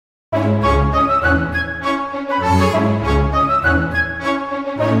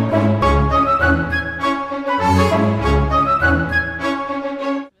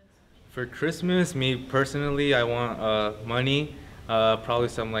For Christmas, me personally, I want money, probably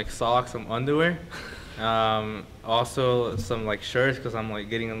some like socks, some underwear, also some like shirts because I'm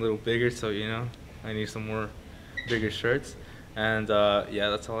like getting a little bigger, so I need some more bigger shirts, and yeah,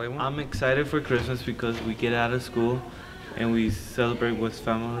 that's all I want. I'm excited for Christmas because we get out of school and we celebrate with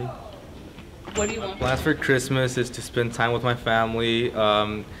family. What do you want? Plans for Christmas is to spend time with my family,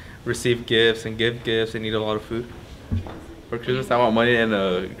 receive gifts and give gifts, and eat a lot of food. For Christmas, I want money and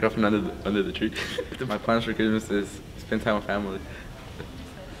a girlfriend under the tree. My plans for Christmas is spend time with family.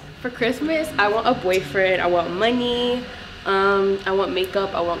 For Christmas, I want a boyfriend, I want money, I want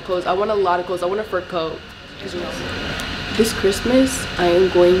makeup, I want clothes, I want a lot of clothes, I want a fur coat. This Christmas, I am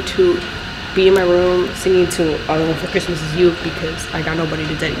going to be in my room singing to All I Want for Christmas Is You because I got nobody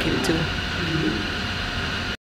to dedicate it to.